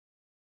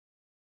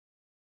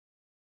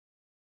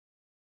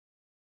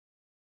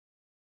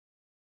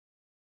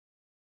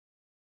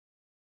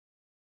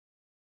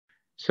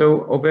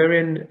So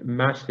ovarian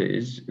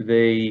masses,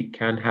 they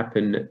can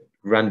happen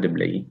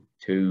randomly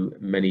to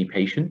many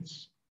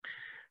patients.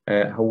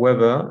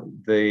 However,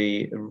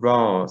 there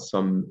are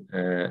some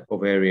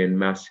ovarian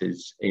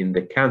masses in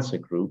the cancer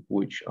group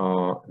which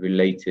are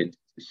related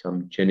to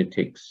some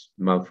genetics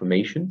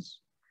malformations.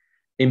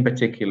 In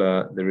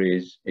particular, there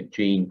is a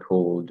gene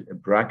called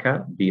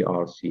BRCA,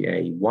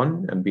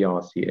 BRCA1 and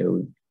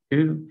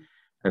BRCA2,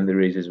 and there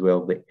is as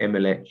well the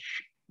MLH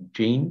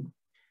gene.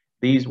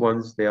 These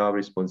ones, they are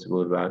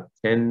responsible for about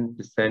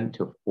 10%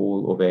 of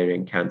all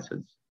ovarian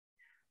cancers.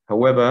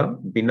 However,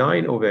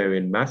 benign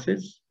ovarian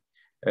masses,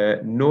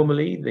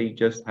 normally they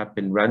just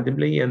happen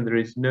randomly and there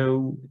is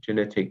no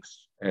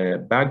genetics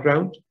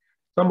background.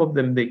 Some of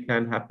them, they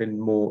can happen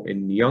more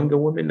in younger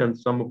women and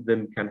some of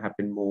them can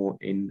happen more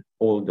in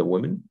older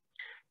women.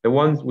 The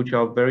ones which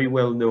are very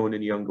well known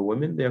in younger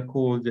women, they are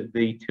called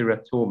the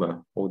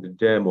teratoma or the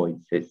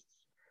dermoid cysts.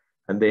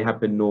 And they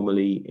happen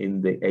normally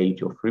in the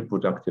age of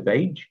reproductive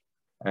age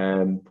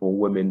for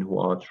women who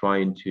are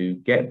trying to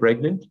get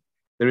pregnant.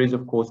 There is,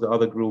 of course, the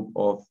other group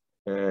of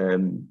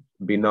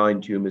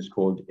benign tumors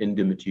called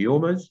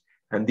endometriomas.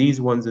 And these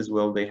ones as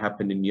well, they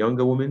happen in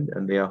younger women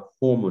and they are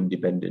hormone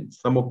dependent.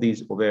 Some of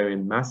these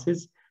ovarian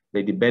masses,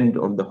 they depend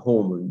on the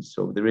hormones.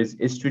 So there is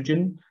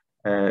estrogen,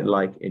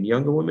 like in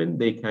younger women,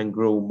 they can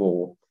grow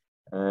more.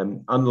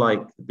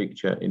 Unlike the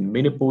picture in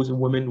menopausal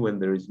women when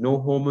there is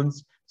no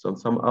hormones, so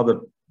some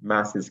other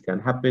masses can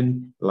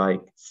happen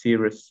like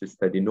serous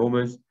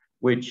cystadenomas,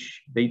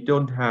 which they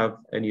don't have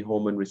any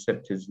hormone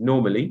receptors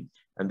normally,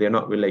 and they're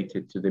not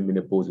related to the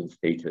menopausal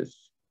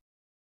status.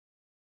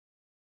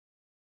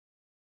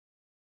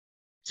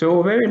 So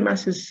ovarian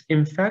masses,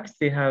 in fact,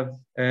 they have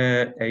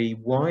a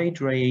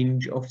wide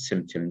range of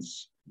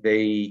symptoms.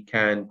 They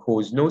can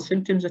cause no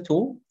symptoms at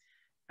all,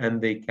 and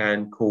they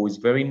can cause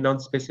very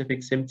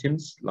non-specific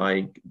symptoms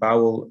like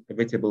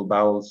irritable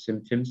bowel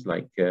symptoms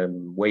like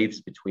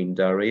waves between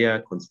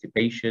diarrhea,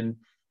 constipation.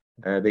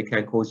 They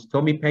can cause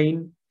tummy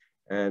pain.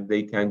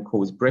 They can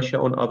cause pressure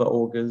on other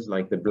organs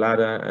like the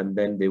bladder, and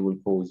then they will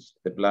cause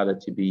the bladder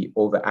to be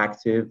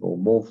overactive or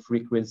more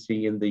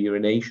frequency in the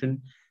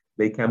urination.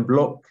 They can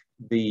block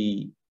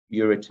the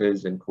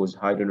ureters and cause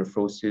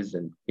hydronephrosis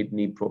and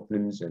kidney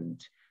problems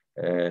and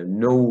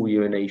no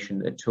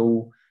urination at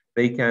all.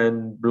 They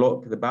can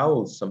block the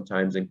bowels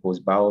sometimes and cause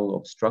bowel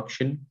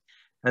obstruction.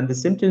 And the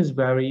symptoms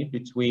vary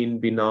between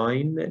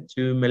benign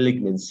to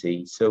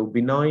malignancy. So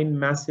benign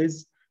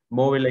masses,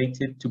 more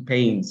related to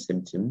pain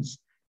symptoms.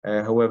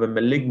 However,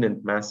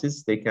 malignant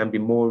masses, they can be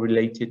more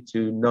related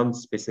to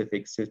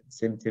non-specific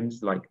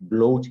symptoms like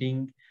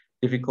bloating,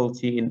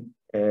 difficulty in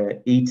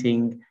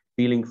eating,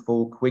 feeling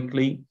full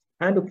quickly,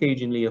 and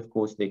occasionally, of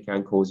course, they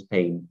can cause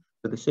pain.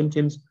 So the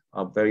symptoms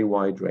are very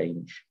wide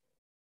range.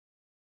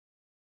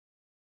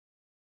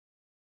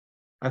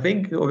 I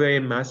think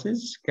ovarian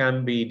masses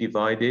can be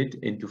divided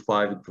into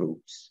 5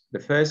 groups. The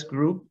first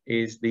group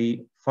is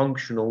the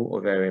functional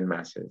ovarian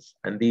masses,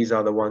 and these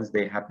are the ones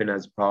they happen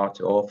as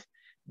part of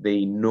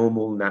the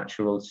normal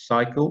natural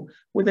cycle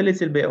with a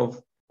little bit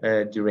of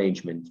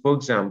derangement. For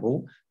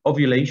example,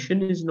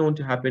 ovulation is known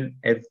to happen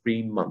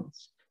every month.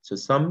 So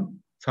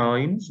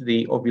sometimes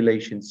the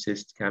ovulation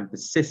cyst can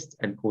persist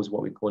and cause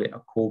what we call it a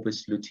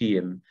corpus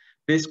luteum.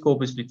 This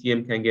corpus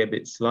luteum can get a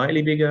bit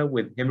slightly bigger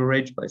with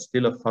hemorrhage, but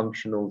still a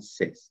functional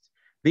cyst.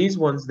 These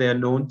ones, they are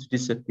known to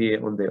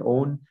disappear on their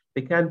own.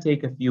 They can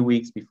take a few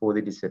weeks before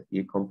they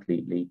disappear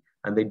completely,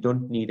 and they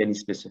don't need any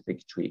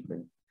specific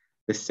treatment.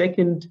 The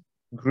second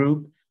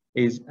group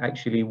is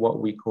actually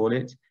what we call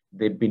it,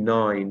 the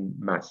benign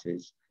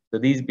masses. So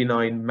these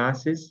benign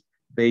masses,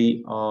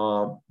 they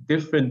are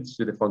different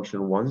to the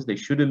functional ones. They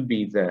shouldn't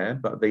be there,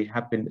 but they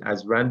happen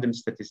as random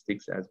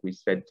statistics, as we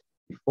said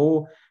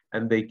before,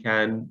 and they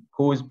can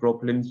cause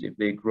problems if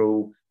they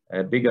grow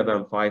bigger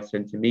than 5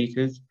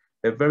 centimeters.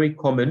 They're very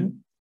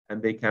common,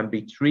 and they can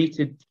be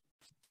treated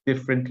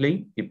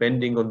differently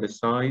depending on the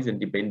size and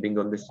depending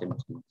on the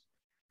symptoms.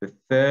 The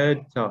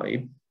third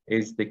type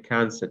is the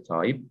cancer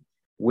type,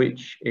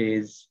 which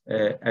is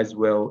as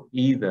well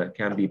either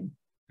can be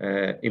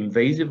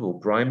invasive or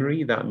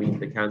primary. That means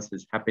the cancer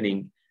is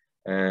happening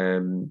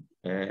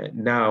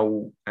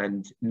now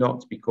and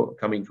not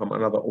coming from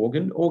another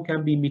organ, or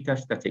can be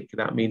metastatic.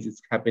 That means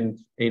it's happened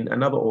in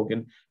another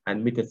organ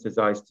and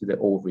metastasized to the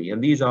ovary.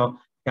 And these are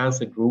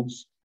cancer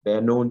groups. They are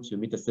known to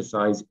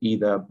metastasize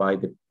either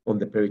on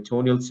the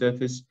peritoneal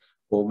surface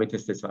or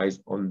metastasize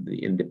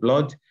in the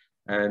blood.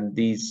 And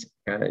these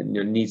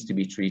needs to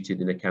be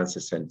treated in a cancer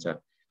center.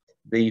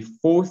 The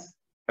fourth,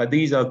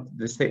 these are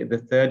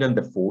the third and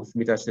the fourth,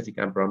 metastatic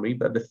and primary,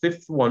 but the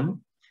fifth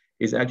one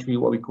is actually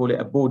what we call it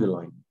a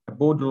borderline. A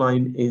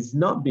borderline is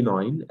not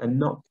benign and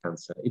not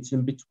cancer. It's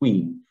in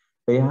between.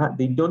 They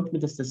don't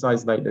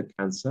metastasize like the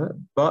cancer,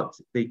 but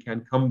they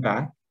can come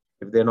back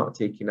if they're not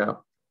taken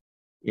up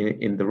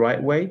in the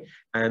right way,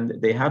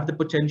 and they have the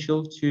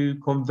potential to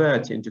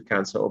convert into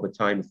cancer over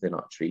time if they're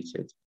not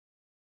treated.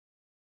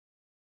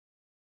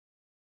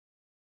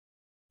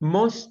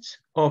 Most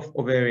of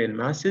ovarian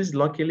masses,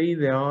 luckily,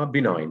 they are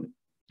benign.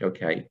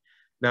 Okay.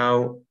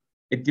 Now,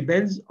 It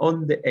depends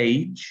on the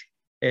age.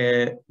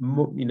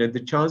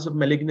 The chance of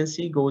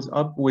malignancy goes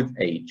up with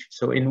age.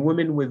 So in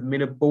women with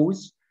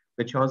menopause,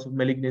 the chance of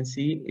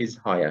malignancy is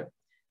higher.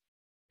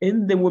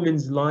 In the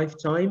woman's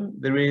lifetime,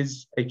 there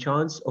is a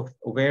chance of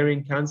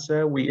ovarian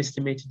cancer. We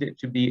estimated it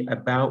to be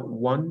about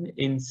 1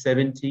 in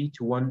 70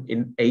 to 1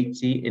 in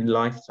 80 in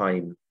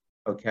lifetime.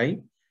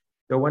 Okay,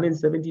 so 1 in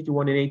 70 to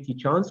 1 in 80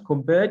 chance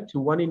compared to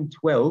 1 in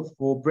 12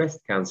 for breast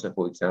cancer,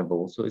 for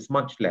example. So it's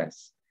much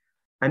less.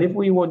 And if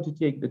we want to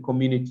take the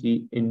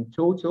community in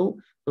total,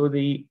 so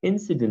the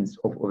incidence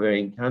of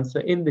ovarian cancer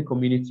in the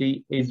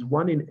community is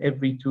 1 in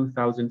every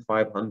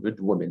 2,500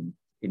 women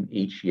in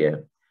each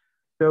year.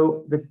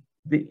 So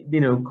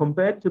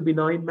compared to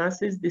benign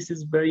masses, this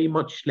is very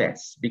much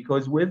less,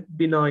 because with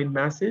benign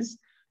masses,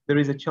 there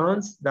is a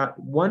chance that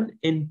 1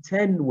 in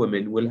 10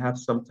 women will have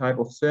some type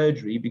of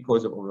surgery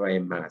because of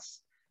ovarian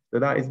mass. So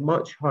that is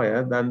much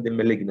higher than the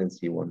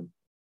malignancy one.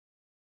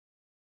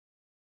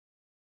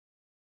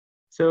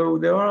 So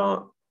there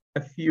are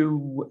a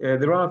few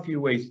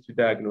ways to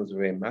diagnose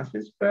ovarian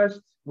masses. First,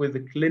 with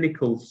the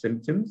clinical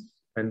symptoms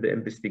and the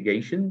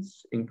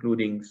investigations,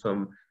 including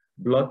some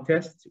blood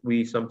tests.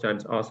 We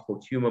sometimes ask for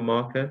tumor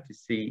marker to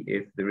see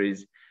if there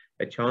is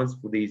a chance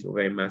for these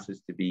ovarian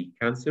masses to be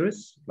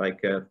cancerous.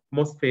 Like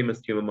most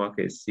famous tumor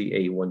marker is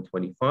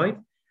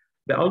CA125.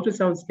 The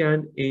ultrasound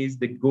scan is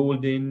the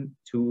golden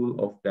tool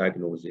of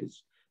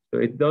diagnosis. So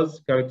it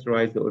does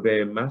characterize the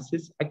ovarian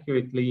masses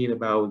accurately in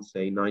about,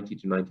 say, 90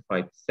 to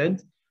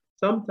 95%.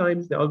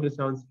 Sometimes the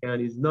ultrasound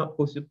scan is not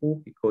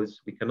possible because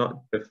we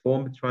cannot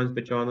perform a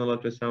transvaginal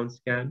ultrasound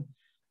scan.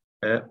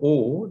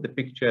 Or the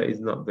picture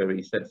is not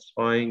very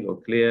satisfying or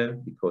clear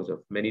because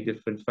of many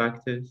different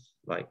factors,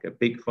 like a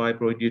big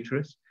fibroid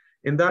uterus.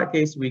 In that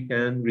case, we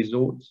can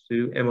resort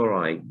to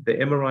MRI. The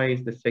MRI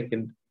is the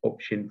second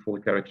option for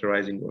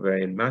characterizing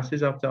ovarian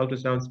masses after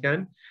ultrasound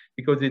scan,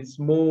 because it's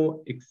more,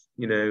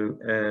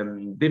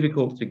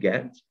 difficult to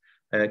get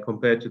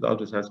compared to the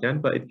ultrasound scan,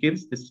 but it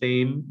gives the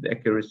same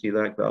accuracy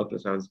like the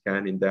ultrasound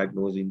scan in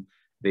diagnosing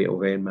the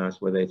ovarian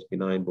mass, whether it's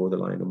benign,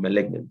 borderline, or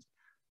malignant.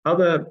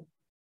 Other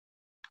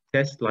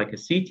tests like a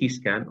CT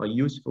scan are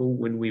useful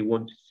when we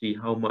want to see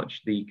how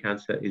much the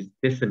cancer is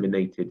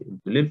disseminated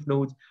into lymph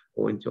nodes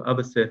or into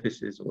other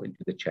surfaces or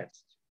into the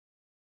chest.